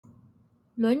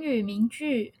论语名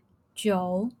句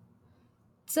9。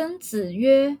曾子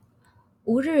曰：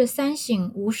吾日三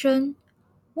省吾身：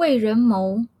为人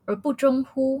谋而不忠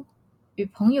乎？与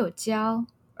朋友交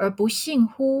而不信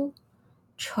乎？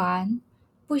传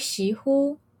不习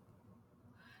乎？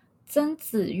曾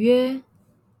子曰：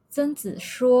曾子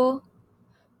说，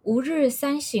吾日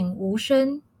三省吾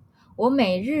身，我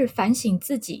每日反省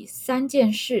自己3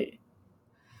件事。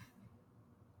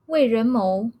为人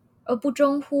谋而不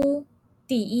忠乎？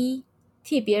第一，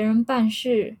替别人办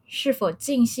事是否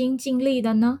尽心尽力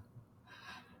的呢？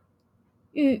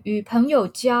与朋友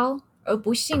交而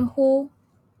不信乎？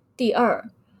第二，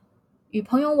与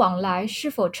朋友往来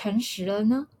是否诚实了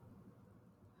呢？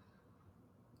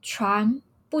传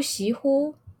不习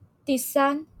乎？第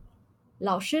三，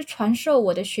老师传授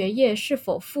我的学业是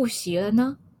否复习了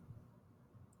呢？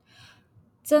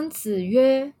曾子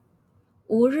曰：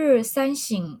吾日三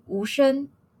省吾身：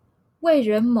为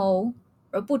人谋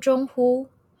而不忠乎？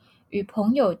与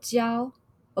朋友交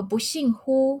而不信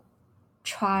乎？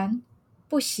传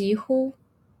不习乎？